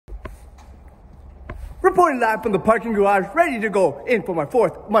Reporting live from the parking garage, ready to go in for my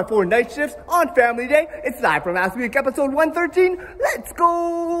four night shifts on Family Day. It's live from last week, episode 113. Let's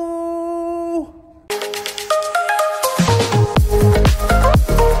go!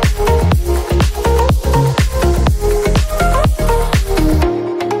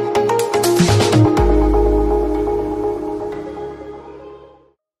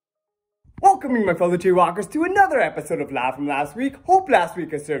 Welcoming my fellow JayWalkers to another episode of Live from Last Week. Hope last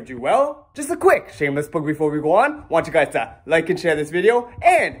week has served you well. Just a quick shameless plug before we go on. Want you guys to like and share this video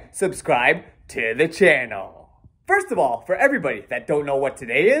and subscribe to the channel. First of all, for everybody that don't know what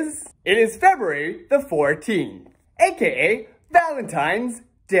today is, it is February the 14th, aka Valentine's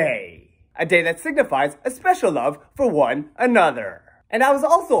Day. A day that signifies a special love for one another. And I was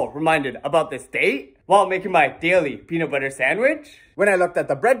also reminded about this date while making my daily peanut butter sandwich when I looked at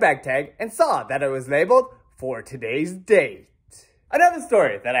the bread bag tag and saw that it was labeled for today's date. Another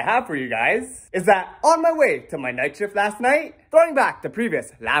story that I have for you guys is that on my way to my night shift last night, throwing back the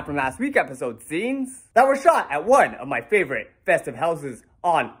previous Live from Last Week episode scenes that were shot at one of my favorite festive houses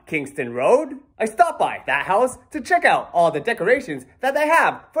on Kingston Road, I stopped by that house to check out all the decorations that they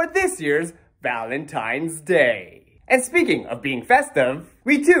have for this year's Valentine's Day. And speaking of being festive,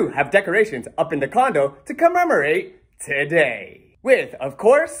 we too have decorations up in the condo to commemorate today. With, of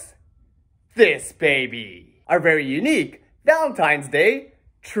course, this baby, our very unique Valentine's Day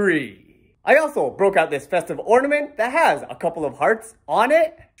tree. I also broke out this festive ornament that has a couple of hearts on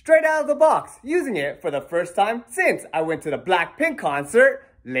it, straight out of the box, using it for the first time since I went to the Blackpink concert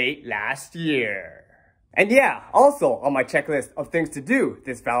late last year. And yeah, also on my checklist of things to do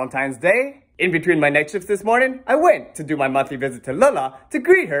this Valentine's Day, in between my night shifts this morning, I went to do my monthly visit to Lola to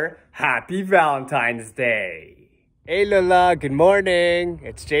greet her Happy Valentine's Day. Hey Lola, good morning.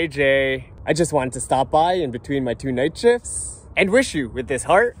 It's JJ. I just wanted to stop by in between my two night shifts and wish you with this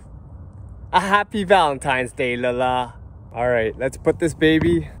heart a Happy Valentine's Day, Lola. Alright, let's put this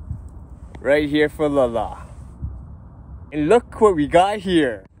baby right here for Lola. And look what we got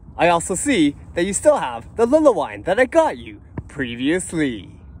here. I also see that you still have the Lola wine that I got you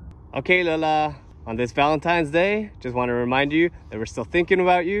previously. Okay, Lola, on this Valentine's Day, just want to remind you that we're still thinking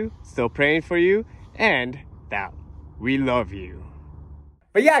about you, still praying for you, and that we love you.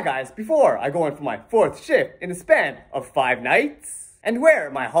 But yeah, guys, before I go in for my fourth shift in the span of 5 nights, and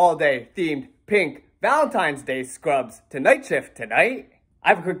wear my holiday-themed pink Valentine's Day scrubs to night shift tonight, I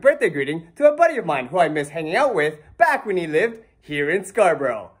have a quick birthday greeting to a buddy of mine who I miss hanging out with back when he lived here in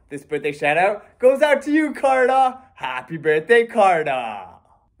Scarborough. This birthday shout out goes out to you, Carta. Happy birthday, Carta.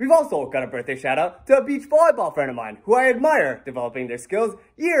 We've also got a birthday shout out to a beach volleyball friend of mine who I admire developing their skills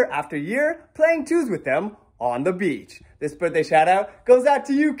year after year, playing twos with them on the beach. This birthday shout out goes out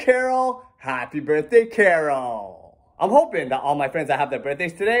to you, Carol. Happy birthday, Carol. I'm hoping that all my friends that have their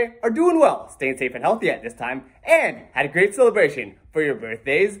birthdays today are doing well, staying safe and healthy at this time, and had a great celebration for your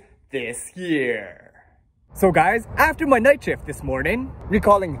birthdays this year. So guys, after my night shift this morning,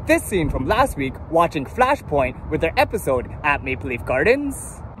 recalling this scene from last week, watching Flashpoint with their episode at Maple Leaf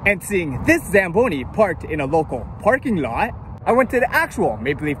Gardens, and seeing this Zamboni parked in a local parking lot, I went to the actual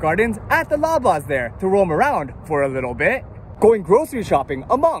Maple Leaf Gardens at the Loblaws there to roam around for a little bit, going grocery shopping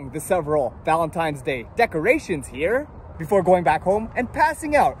among the several Valentine's Day decorations here, before going back home and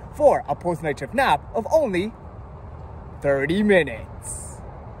passing out for a post-night shift nap of only 30 minutes.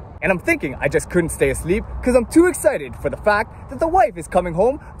 And I'm thinking I just couldn't stay asleep because I'm too excited for the fact that the wife is coming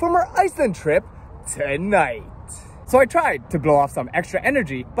home from her Iceland trip tonight. So I tried to blow off some extra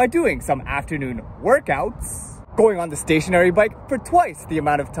energy by doing some afternoon workouts, going on the stationary bike for twice the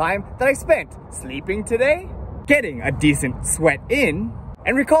amount of time that I spent sleeping today, getting a decent sweat in,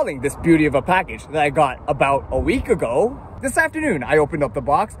 and recalling this beauty of a package that I got about a week ago. This afternoon, I opened up the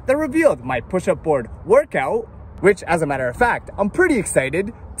box that revealed my push-up board workout, which, as a matter of fact, I'm pretty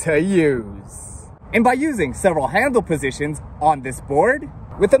excited to use. And by using several handle positions on this board,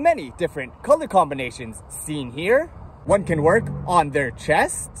 with the many different color combinations seen here, one can work on their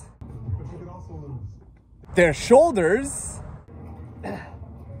chest, their shoulders,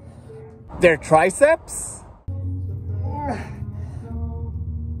 their triceps,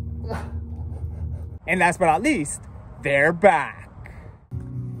 and last but not least, their back.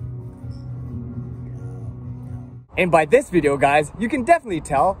 And by this video, guys, you can definitely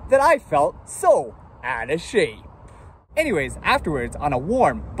tell that I felt so out of shape. Anyways, afterwards, on a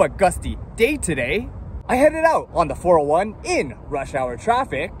warm but gusty day today, I headed out on the 401 in rush hour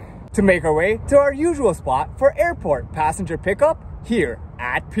traffic to make our way to our usual spot for airport passenger pickup here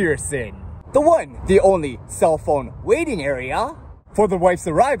at Pearson. The one, the only cell phone waiting area for the wife's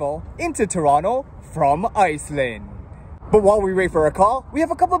arrival into Toronto from Iceland. But while we wait for a call, we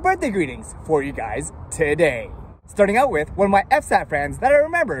have a couple birthday greetings for you guys today. Starting out with one of my FSAT friends that I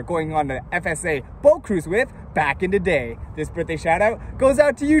remember going on the FSA boat cruise with back in the day. This birthday shout out goes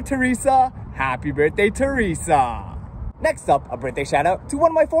out to you, Teresa. Happy birthday, Teresa. Next up, a birthday shout out to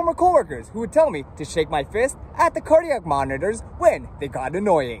one of my former coworkers who would tell me to shake my fist at the cardiac monitors when they got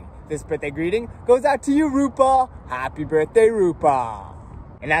annoying. This birthday greeting goes out to you, Rupa. Happy birthday, Rupa.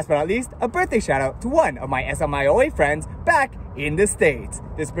 And last but not least, a birthday shout out to one of my SMIOA friends back in the States.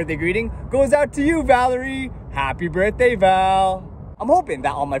 This birthday greeting goes out to you, Valerie. Happy birthday, Val. I'm hoping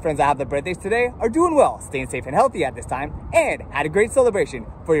that all my friends that have their birthdays today are doing well, staying safe and healthy at this time, and had a great celebration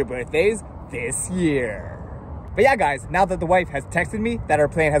for your birthdays this year. But yeah, guys, now that the wife has texted me that her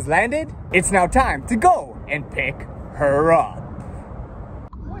plane has landed, it's now time to go and pick her up.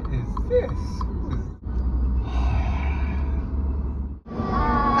 What is this?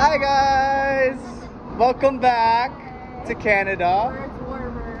 Hi guys! Welcome back to Canada. Where it's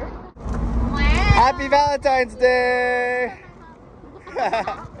warmer. Happy Valentine's Day!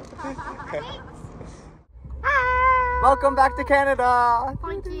 Welcome back to Canada!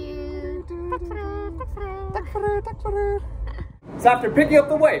 Thank you. So after picking up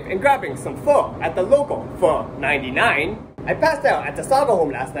the wife and grabbing some pho at the local Pho 99, I passed out at the Saga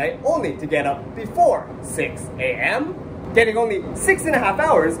home last night only to get up before 6 a.m. getting only 6.5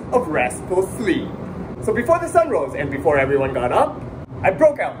 hours of restful sleep. So before the sun rose and before everyone got up, I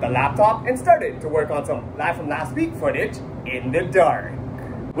broke out the laptop and started to work on some Live From Last Week footage in the dark.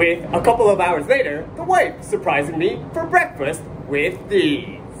 With a couple of hours later, the wife surprising me for breakfast with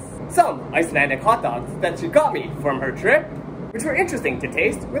these. Some Icelandic hot dogs that she got me from her trip, which were interesting to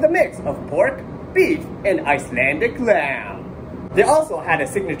taste with a mix of pork, beef, and Icelandic lamb. They also had a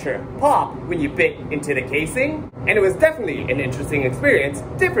signature pop when you bit into the casing, and it was definitely an interesting experience,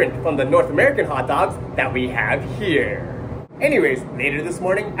 different from the North American hot dogs that we have here. Anyways, later this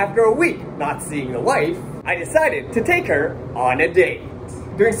morning, after a week not seeing the wife, I decided to take her on a date.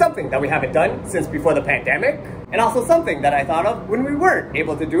 Doing something that we haven't done since before the pandemic, and also something that I thought of when we weren't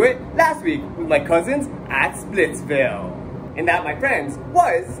able to do it last week with my cousins at Splitsville. And that, my friends,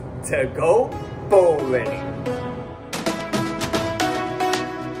 was to go bowling.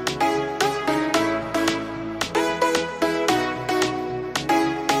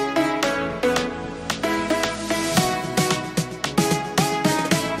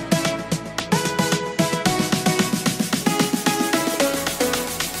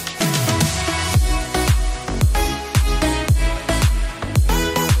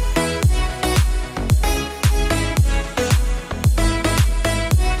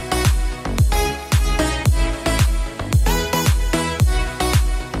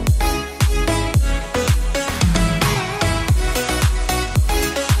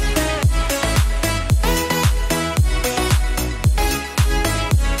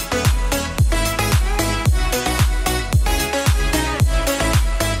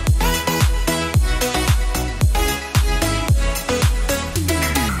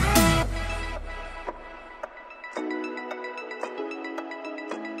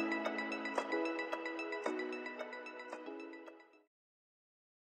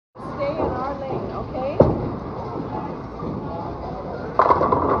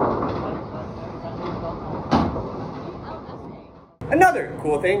 Another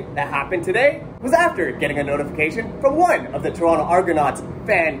cool thing that happened today was after getting a notification from one of the Toronto Argonauts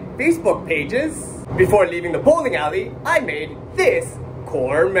fan Facebook pages. Before leaving the bowling alley, I made this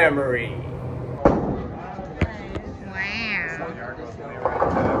core memory.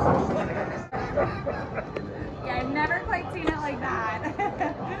 Yeah, I've never quite seen it like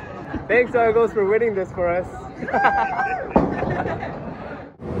that. Thanks, Argos, for winning this for us.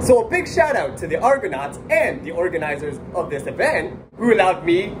 So a big shout out to the Argonauts and the organizers of this event who allowed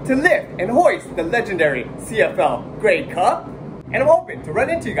me to lift and hoist the legendary CFL Grey Cup. And I'm hoping to run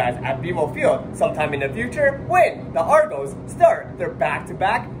into you guys at BMO Field sometime in the future when the Argos start their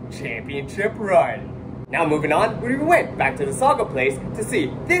back-to-back championship run. Now moving on, we went back to the Saga place to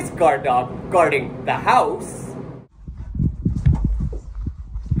see this guard dog guarding the house.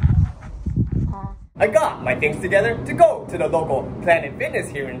 I got my things together to go to the local Planet Fitness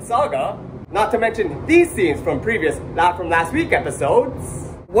here in Saga. Not to mention these scenes from previous Live From Last Week episodes.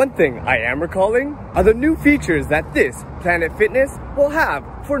 One thing I am recalling are the new features that this Planet Fitness will have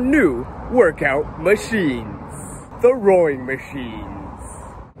for new workout machines. The rowing machines.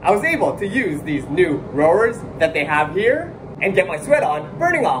 I was able to use these new rowers that they have here and get my sweat on,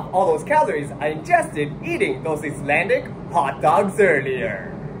 burning off all those calories I ingested eating those Icelandic hot dogs earlier.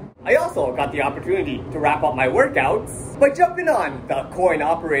 I also got the opportunity to wrap up my workouts by jumping on the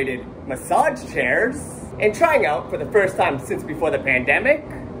coin-operated massage chairs and trying out for the first time since before the pandemic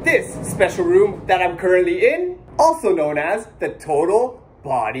this special room that I'm currently in, also known as the Total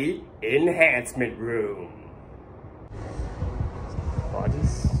Body Enhancement Room.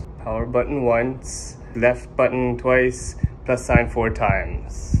 Bodies, power button once, left button twice, plus sign 4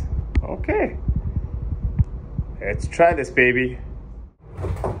 times. Okay, let's try this, baby.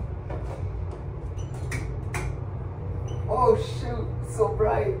 Oh shoot, so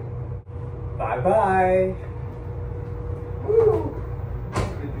bright. Bye-bye. Woo.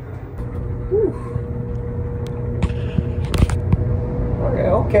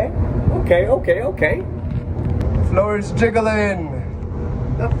 Okay. Floor is jiggling.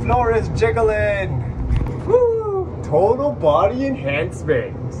 The floor is jiggling. Woo. Total body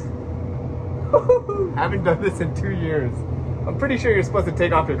enhancement. Haven't done this in 2 years. I'm pretty sure you're supposed to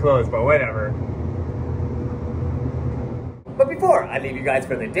take off your clothes, but whatever. But before I leave you guys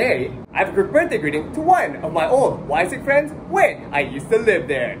for the day, I have a quick birthday greeting to one of my old Wysick friends when I used to live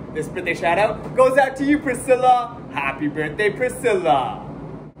there. This birthday shout out goes out to you, Priscilla. Happy birthday, Priscilla.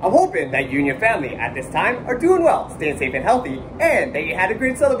 I'm hoping that you and your family at this time are doing well, staying safe and healthy, and that you had a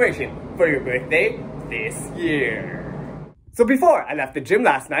great celebration for your birthday this year. So before I left the gym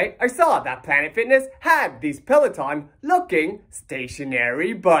last night, I saw that Planet Fitness had these Peloton looking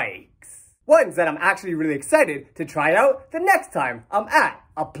stationary bikes. Ones that I'm actually really excited to try out the next time I'm at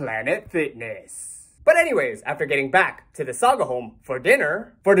a Planet Fitness. But anyways, after getting back to the Saga home for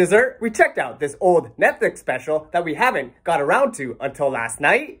dinner, for dessert, we checked out this old Netflix special that we haven't got around to until last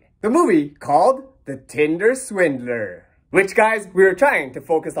night. The movie called The Tinder Swindler. Which, guys, we were trying to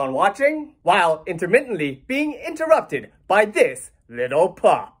focus on watching while intermittently being interrupted by this little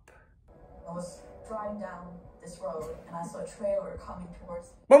pup. I was driving down this road and I saw a trailer coming towards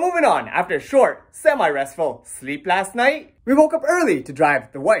me. But moving on, after a short, semi-restful sleep last night, we woke up early to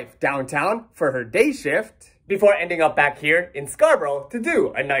drive the wife downtown for her day shift before ending up back here in Scarborough to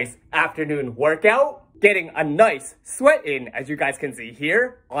do a nice afternoon workout, getting a nice sweat in, as you guys can see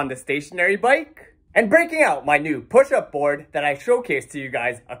here on the stationary bike, and breaking out my new push-up board that I showcased to you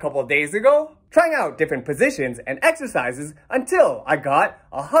guys a couple days ago, trying out different positions and exercises until I got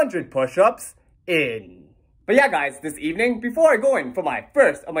 100 push-ups in. But yeah, guys, this evening, before I go in for my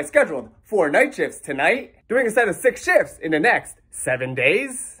first of my scheduled 4 night shifts tonight, doing a set of 6 shifts in the next 7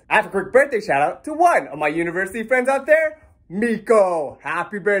 days, I have a quick birthday shout out to one of my university friends out there, Miko.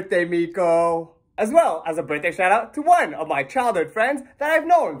 Happy birthday, Miko. As well as a birthday shout out to one of my childhood friends that I've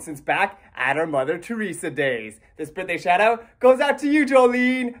known since back at our Mother Teresa days. This birthday shout out goes out to you,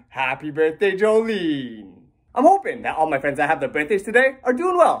 Jolene. Happy birthday, Jolene. I'm hoping that all my friends that have their birthdays today are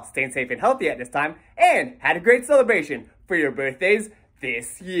doing well, staying safe and healthy at this time, and had a great celebration for your birthdays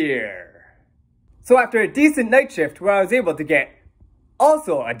this year. So after a decent night shift where I was able to get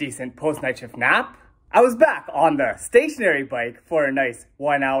also a decent post-night shift nap, I was back on the stationary bike for a nice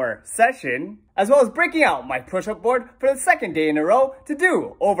 1-hour session, as well as breaking out my push-up board for the second day in a row to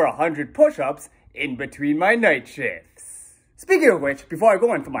do over 100 push-ups in between my night shifts. Speaking of which, before I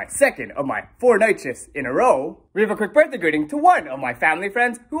go in for my second of my 4 night shifts in a row, we have a quick birthday greeting to one of my family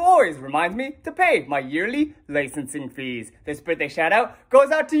friends who always reminds me to pay my yearly licensing fees. This birthday shout out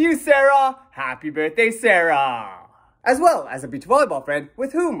goes out to you, Sarah. Happy birthday, Sarah. As well as a beach volleyball friend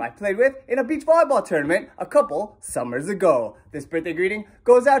with whom I played with in a beach volleyball tournament a couple summers ago. This birthday greeting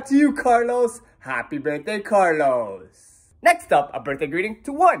goes out to you, Carlos. Happy birthday, Carlos. Next up, a birthday greeting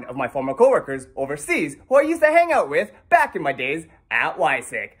to one of my former coworkers overseas who I used to hang out with back in my days at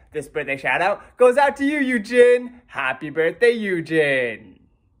Wysick. This birthday shout out goes out to you, Eugene. Happy birthday, Eugene.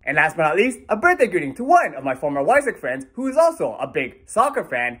 And last but not least, a birthday greeting to one of my former Wysick friends who is also a big soccer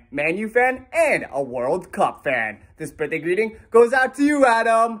fan, Man U fan, and a World Cup fan. This birthday greeting goes out to you,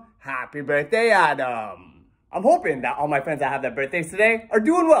 Adam. Happy birthday, Adam. I'm hoping that all my friends that have their birthdays today are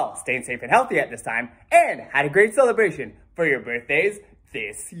doing well, staying safe and healthy at this time, and had a great celebration for your birthdays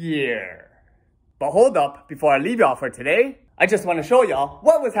this year. But hold up, before I leave y'all for today, I just want to show y'all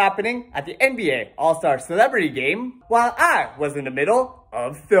what was happening at the NBA All-Star Celebrity Game while I was in the middle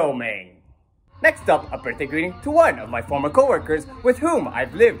of filming. Next up, a birthday greeting to one of my former coworkers with whom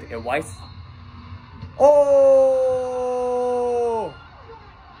I've lived in Weiss. Oh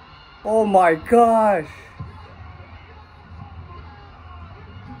my gosh.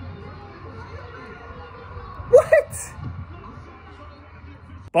 What?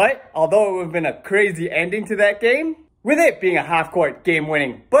 But although it would have been a crazy ending to that game, with it being a half-court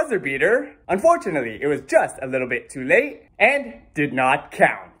game-winning buzzer beater, unfortunately it was just a little bit too late and did not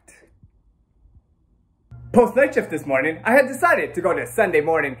count. Post-night shift this morning, I had decided to go to Sunday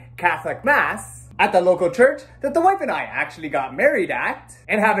morning Catholic Mass at the local church that the wife and I actually got married at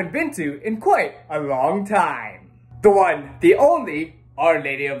and haven't been to in quite a long time. The one, the only, Our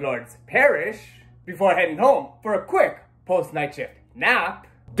Lady of Lords Parish before heading home for a quick post-night shift nap,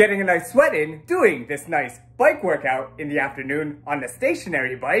 getting a nice sweat in doing this nice bike workout in the afternoon on the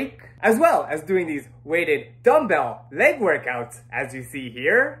stationary bike, as well as doing these weighted dumbbell leg workouts as you see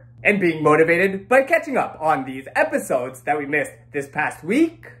here, and being motivated by catching up on these episodes that we missed this past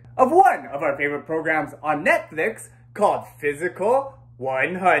week of one of our favorite programs on Netflix called Physical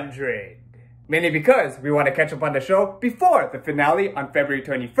 100. Mainly because we want to catch up on the show before the finale on February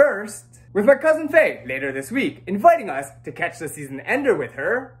 21st, with my cousin Faye later this week inviting us to catch the season ender with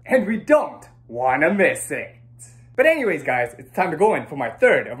her, and we don't want to miss it. But anyways guys, it's time to go in for my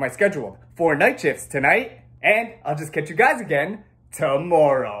third of my scheduled 4 night shifts tonight, and I'll just catch you guys again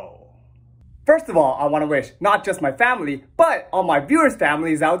tomorrow. First of all, I want to wish not just my family, but all my viewers'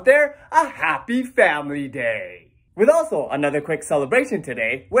 families out there a happy Family Day. With also another quick celebration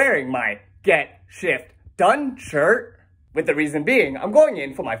today, wearing my Get Shift Done shirt. With the reason being, I'm going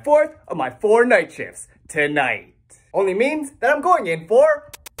in for my 4th of my 4 night shifts tonight. Only means that I'm going in for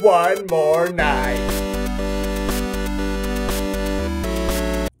one more night.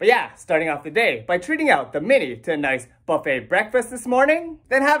 But yeah, starting off the day by treating out the mini to a nice buffet breakfast this morning,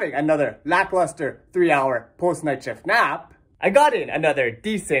 then having another lackluster 3-hour post-night shift nap. I got in another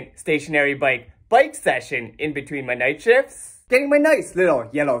decent stationary bike session in between my night shifts, getting my nice little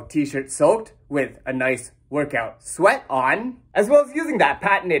yellow t-shirt soaked with a nice workout sweat on, as well as using that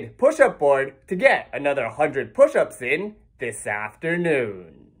patented push-up board to get another 100 push-ups in this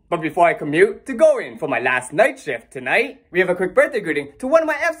afternoon. But before I commute to go in for my last night shift tonight, we have a quick birthday greeting to one of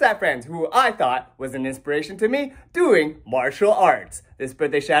my FSAT friends who I thought was an inspiration to me doing martial arts. This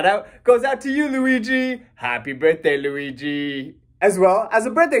birthday shout out goes out to you, Luigi. Happy birthday, Luigi. As well as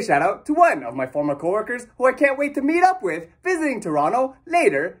a birthday shout out to one of my former coworkers who I can't wait to meet up with visiting Toronto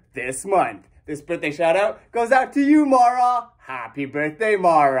later this month. This birthday shout out goes out to you, Mara. Happy birthday,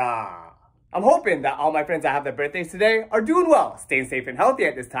 Mara. I'm hoping that all my friends that have their birthdays today are doing well, staying safe and healthy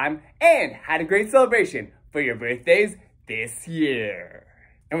at this time, and had a great celebration for your birthdays this year.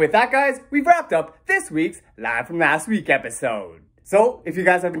 And with that guys, we've wrapped up this week's Live From Last Week episode. So if you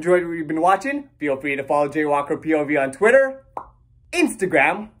guys have enjoyed what you've been watching, feel free to follow JayWalkerPOV on Twitter,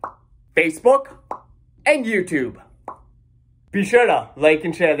 Instagram, Facebook, and YouTube. Be sure to like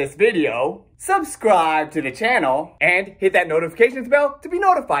and share this video, subscribe to the channel, and hit that notifications bell to be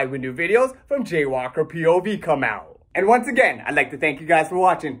notified when new videos from JayWalkerPOV come out. And once again, I'd like to thank you guys for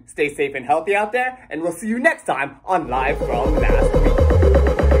watching. Stay safe and healthy out there, and we'll see you next time on Live From Last Week.